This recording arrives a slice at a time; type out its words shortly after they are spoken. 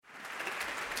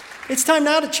It's time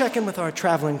now to check in with our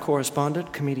traveling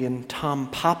correspondent, comedian Tom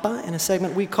Papa, in a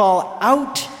segment we call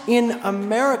Out in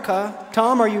America.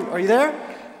 Tom, are you there?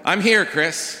 I'm here,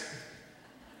 Chris.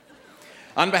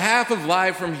 On behalf of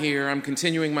Live From Here, I'm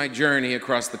continuing my journey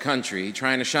across the country,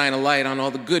 trying to shine a light on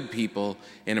all the good people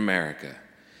in America.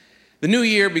 The new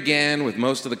year began with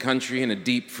most of the country in a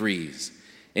deep freeze.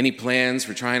 Any plans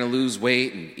for trying to lose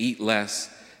weight and eat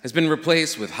less has been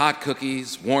replaced with hot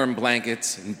cookies, warm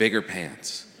blankets, and bigger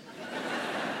pants.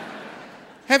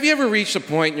 Have you ever reached a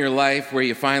point in your life where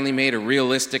you finally made a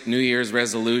realistic New Year's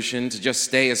resolution to just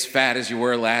stay as fat as you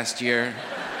were last year?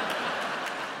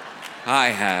 I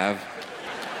have.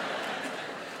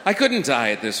 I couldn't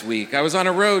diet this week. I was on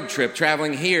a road trip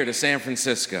traveling here to San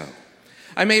Francisco.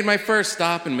 I made my first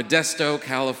stop in Modesto,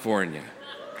 California,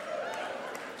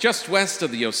 just west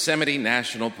of the Yosemite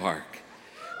National Park.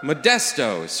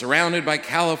 Modesto is surrounded by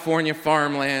California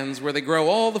farmlands where they grow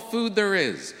all the food there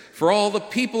is for all the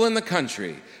people in the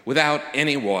country without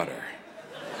any water.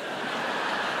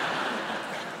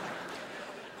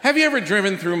 Have you ever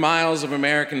driven through miles of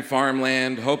American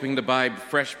farmland hoping to buy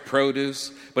fresh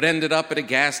produce, but ended up at a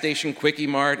gas station Quickie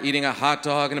Mart eating a hot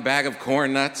dog and a bag of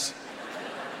corn nuts?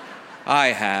 I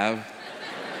have.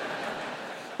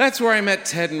 That's where I met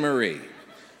Ted and Marie.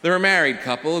 They're a married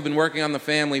couple who've been working on the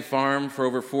family farm for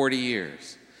over 40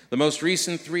 years. The most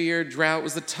recent 3-year drought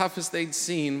was the toughest they'd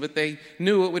seen, but they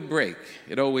knew it would break.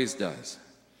 It always does.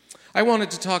 I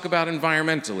wanted to talk about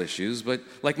environmental issues, but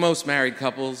like most married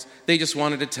couples, they just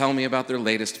wanted to tell me about their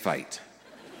latest fight.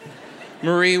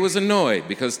 Marie was annoyed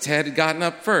because Ted had gotten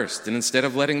up first, and instead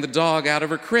of letting the dog out of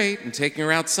her crate and taking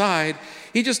her outside,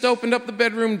 he just opened up the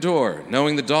bedroom door,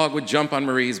 knowing the dog would jump on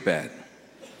Marie's bed.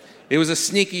 It was a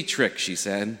sneaky trick, she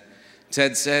said.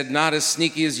 Ted said, not as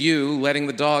sneaky as you, letting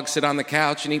the dog sit on the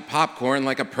couch and eat popcorn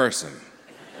like a person.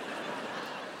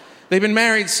 They've been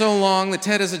married so long that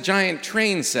Ted has a giant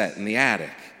train set in the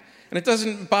attic, and it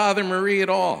doesn't bother Marie at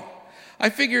all. I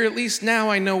figure at least now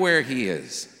I know where he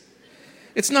is.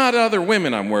 It's not other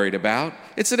women I'm worried about.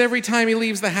 It's that every time he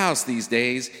leaves the house these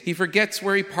days, he forgets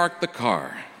where he parked the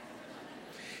car.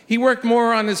 He worked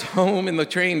more on his home in the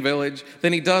train village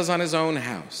than he does on his own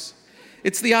house.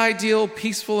 It's the ideal,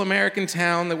 peaceful American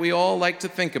town that we all like to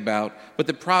think about, but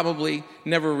that probably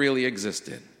never really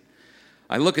existed.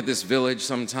 I look at this village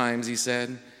sometimes, he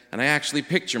said, and I actually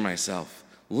picture myself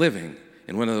living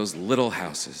in one of those little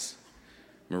houses.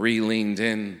 Marie leaned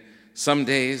in. Some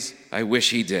days, I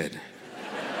wish he did.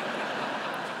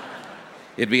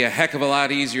 It'd be a heck of a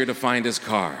lot easier to find his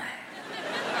car.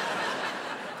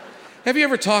 Have you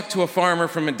ever talked to a farmer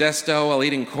from Modesto while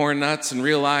eating corn nuts and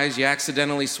realized you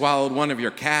accidentally swallowed one of your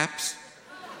caps?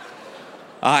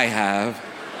 I have.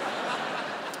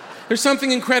 There's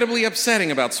something incredibly upsetting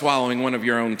about swallowing one of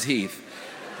your own teeth.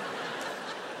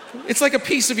 It's like a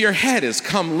piece of your head has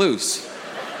come loose.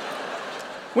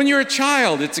 When you're a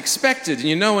child, it's expected and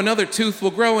you know another tooth will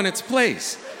grow in its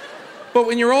place. But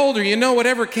when you're older, you know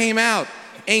whatever came out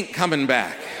ain't coming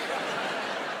back.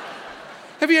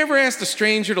 Have you ever asked a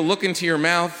stranger to look into your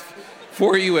mouth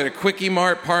for you at a Quickie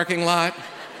Mart parking lot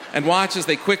and watch as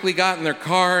they quickly got in their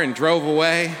car and drove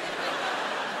away?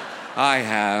 I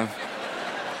have.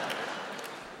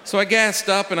 So I gassed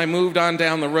up and I moved on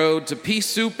down the road to Pea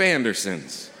Soup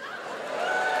Anderson's.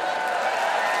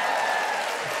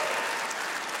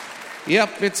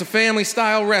 Yep, it's a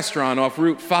family-style restaurant off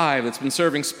Route 5 that's been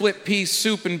serving split pea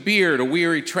soup and beer to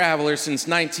weary travelers since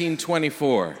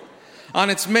 1924. On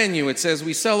its menu, it says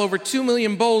we sell over 2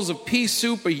 million bowls of pea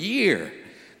soup a year.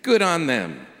 Good on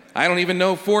them. I don't even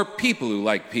know 4 people who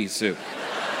like pea soup.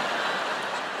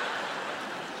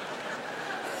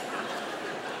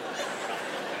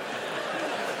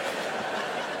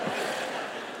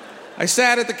 I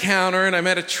sat at the counter and I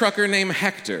met a trucker named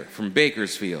Hector from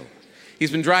Bakersfield.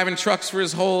 He's been driving trucks for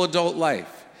his whole adult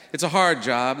life. It's a hard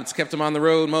job. It's kept him on the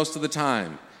road most of the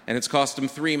time, and it's cost him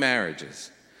 3 marriages.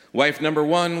 Wife number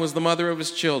 1 was the mother of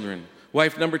his children.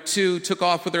 Wife number 2 took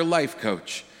off with her life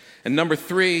coach. And number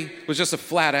 3 was just a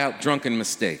flat-out drunken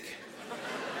mistake.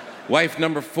 Wife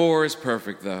number 4 is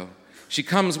perfect, though. She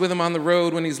comes with him on the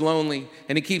road when he's lonely,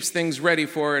 and he keeps things ready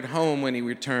for her at home when he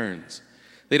returns.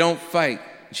 They don't fight.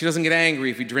 She doesn't get angry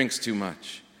if he drinks too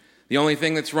much. The only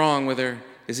thing that's wrong with her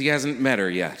is he hasn't met her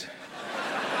yet.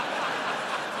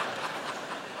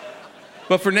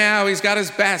 But for now, he's got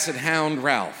his basset hound,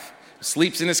 Ralph.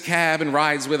 Sleeps in his cab and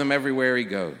rides with him everywhere he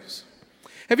goes.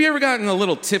 Have you ever gotten a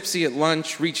little tipsy at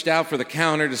lunch, reached out for the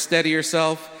counter to steady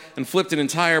yourself, and flipped an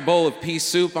entire bowl of pea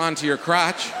soup onto your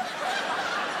crotch?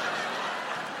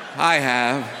 I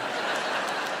have.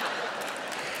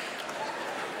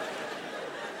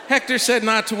 Hector said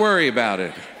not to worry about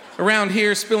it. Around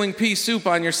here, spilling pea soup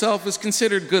on yourself is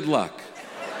considered good luck.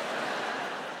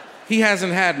 He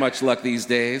hasn't had much luck these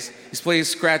days. He plays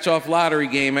scratch-off lottery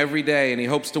game every day, and he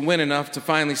hopes to win enough to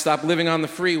finally stop living on the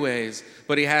freeways,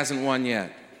 but he hasn't won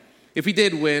yet. If he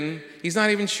did win, he's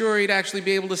not even sure he'd actually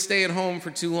be able to stay at home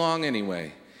for too long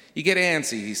anyway. You get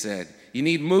antsy, he said. You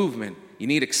need movement. You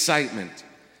need excitement.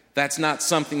 That's not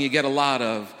something you get a lot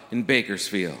of in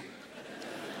Bakersfield.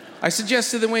 I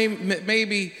suggested that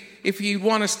maybe if he'd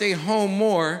want to stay home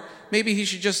more, maybe he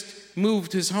should just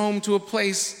move his home to a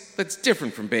place that's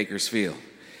different from Bakersfield.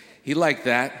 He liked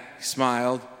that, he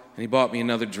smiled, and he bought me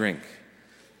another drink.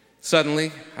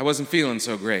 Suddenly, I wasn't feeling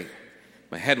so great.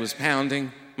 My head was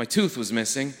pounding, my tooth was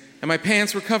missing, and my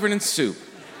pants were covered in soup.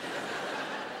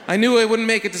 I knew I wouldn't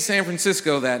make it to San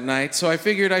Francisco that night, so I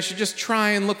figured I should just try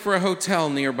and look for a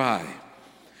hotel nearby.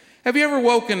 Have you ever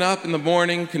woken up in the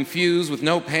morning confused with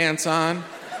no pants on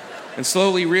and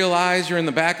slowly realize you're in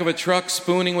the back of a truck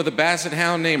spooning with a basset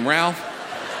hound named Ralph?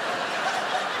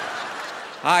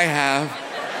 I have.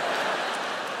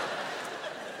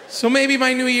 So maybe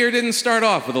my new year didn't start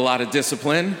off with a lot of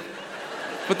discipline,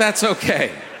 but that's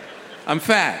okay. I'm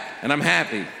fat and I'm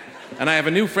happy, and I have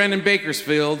a new friend in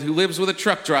Bakersfield who lives with a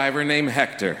truck driver named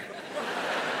Hector.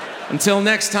 Until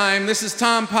next time, this is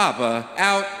Tom Papa,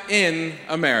 Out in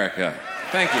America.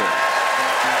 Thank you.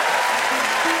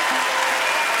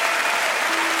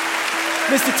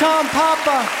 Mr. Tom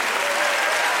Papa.